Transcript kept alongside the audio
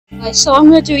Right, so I'm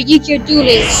going to do a Yu-Gi-Oh! Duel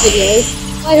Links video.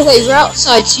 By the way, we're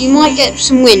outside, so you might get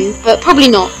some wind, but probably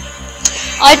not.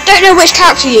 I don't know which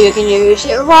character you can use.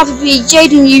 It would rather be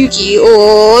Jaden Yugi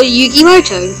or Yugi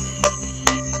Moto.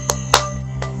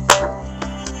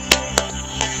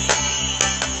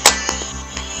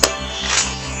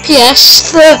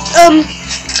 P.S. The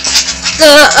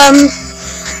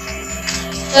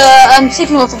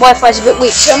signal of the Wi-Fi is a bit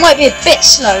weak, so it might be a bit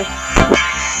slow.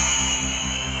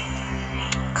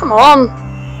 Come on.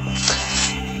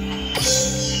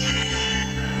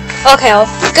 Okay, I'll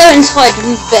go inside a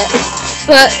bit,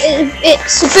 but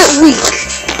it's a bit weak.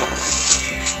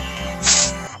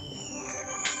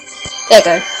 There you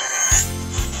go.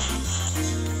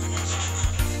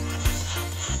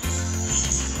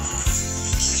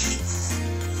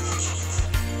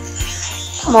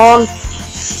 Come on.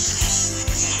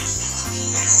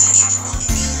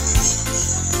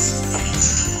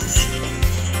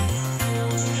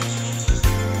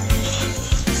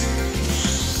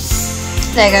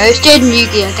 There you go, it's Jaden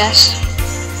Yugi, I guess.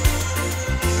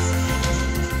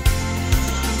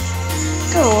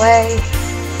 Go away.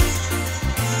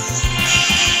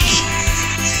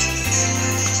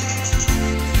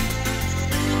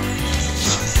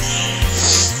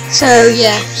 So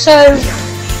yeah, so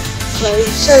we're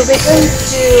going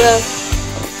to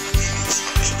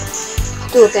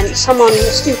do against someone.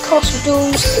 Let's do Castle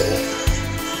Duels.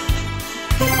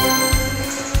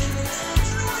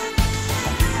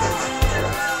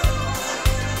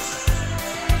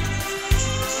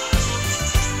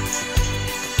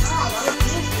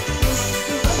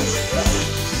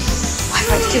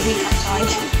 Too weak outside.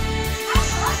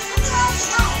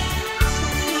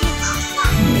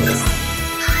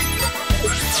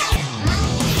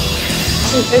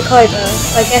 Kaido,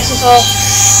 I guess, is our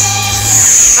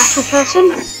battle person.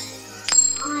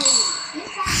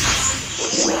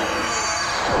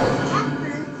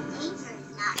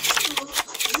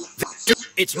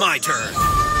 It's my turn.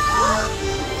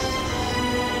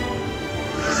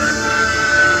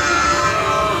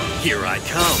 Here I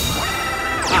come.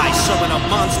 I summon a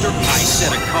monster. I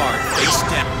set a card face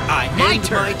down. My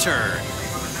turn.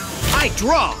 I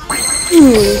draw.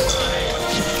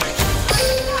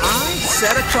 I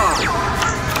set a card.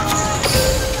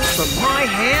 From my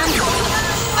hand,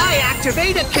 I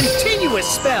activate a continuous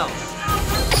spell.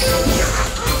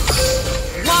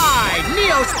 Wide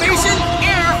Neo-Spacian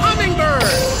Air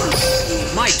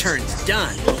Hummingbird. My turn's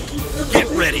done. Get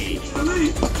ready.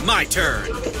 My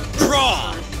turn.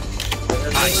 Draw.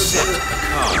 I set a card.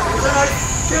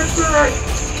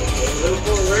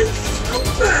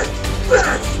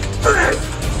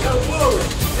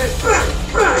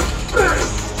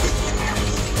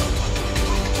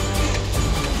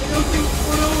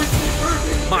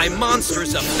 My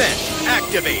monster's effect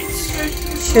activates.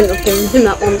 Shouldn't have given him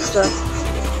that monster.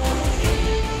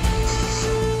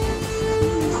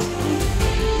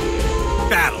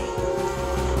 Battle.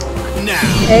 Now,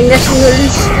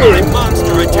 my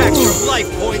monster attacks your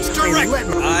life points directly.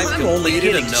 I've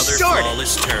completed another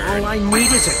flawless turn. All I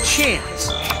need is a chance.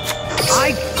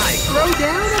 I throw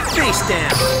down or face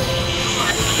down.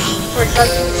 For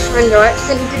example, surrender. I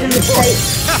accidentally did a mistake.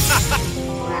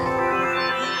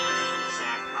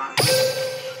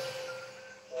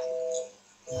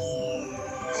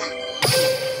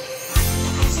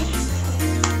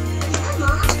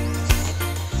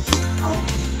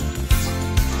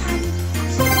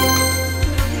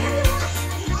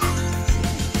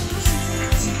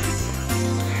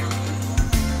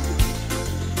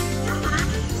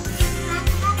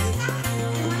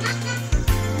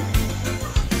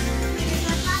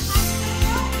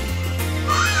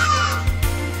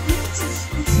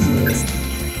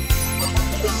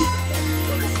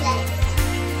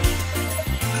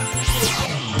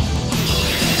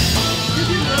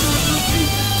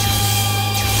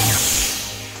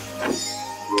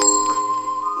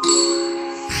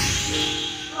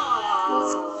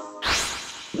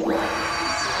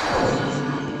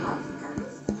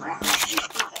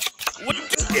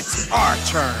 It's our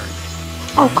turn.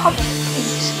 Oh, come on,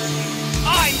 please.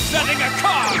 I'm setting a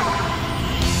card.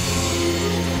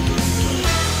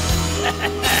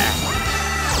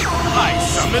 I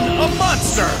summon a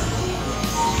monster.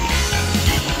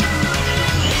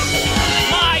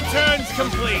 My turn's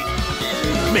complete.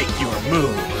 Make your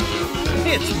move.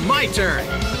 It's my turn.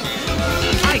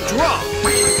 I draw.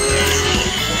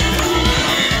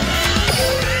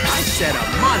 I set a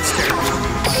monster.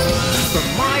 From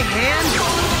my hand,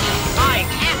 I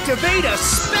activate a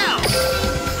spell!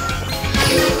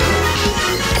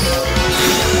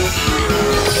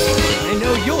 I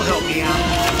know you'll help me out.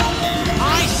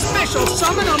 I special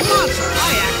summon a monster!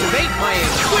 I activate my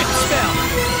Equip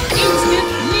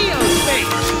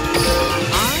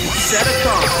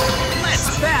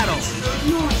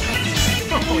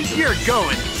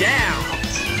going down.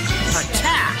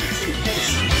 Attack.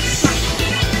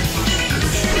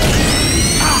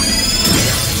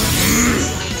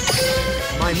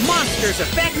 My monster's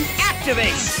effect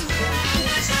activates.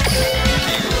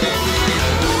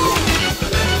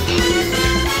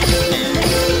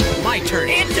 My turn.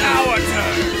 It's our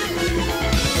turn.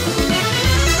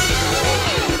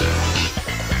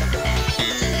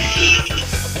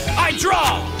 I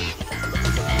draw.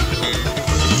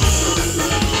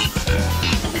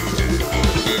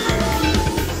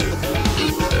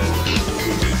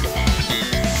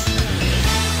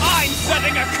 I'm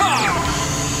setting a card.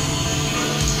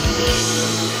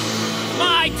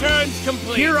 My turn's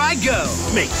complete. Here I go.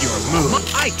 Make your move.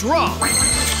 I draw.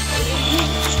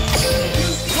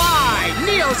 Fly,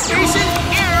 Neo Station,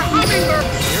 Air Hummingbird.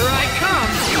 Here I come.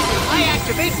 I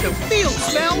activate the field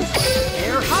spell.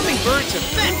 Air Hummingbird's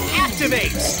effect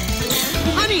activates.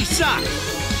 Honey Suck.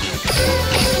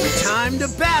 Time to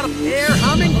battle. Air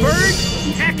Hummingbird,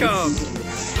 Echo.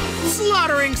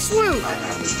 Slaughtering Swoop.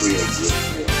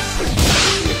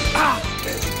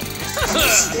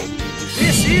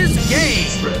 This is game.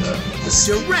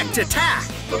 Direct attack.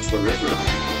 Loved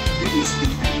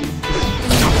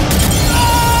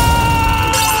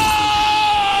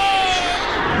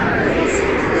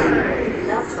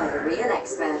by the real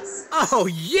experts. Oh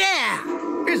yeah!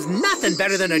 There's nothing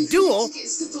better than a duel.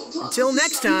 Until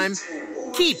next time,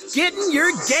 keep getting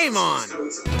your game on.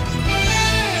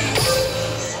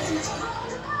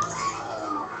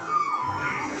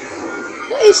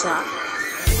 What is that?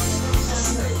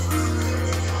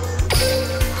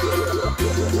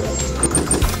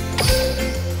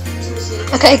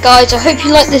 Okay guys, I hope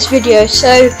you liked this video,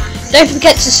 so don't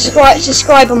forget to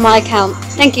subscribe on my account.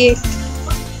 Thank you.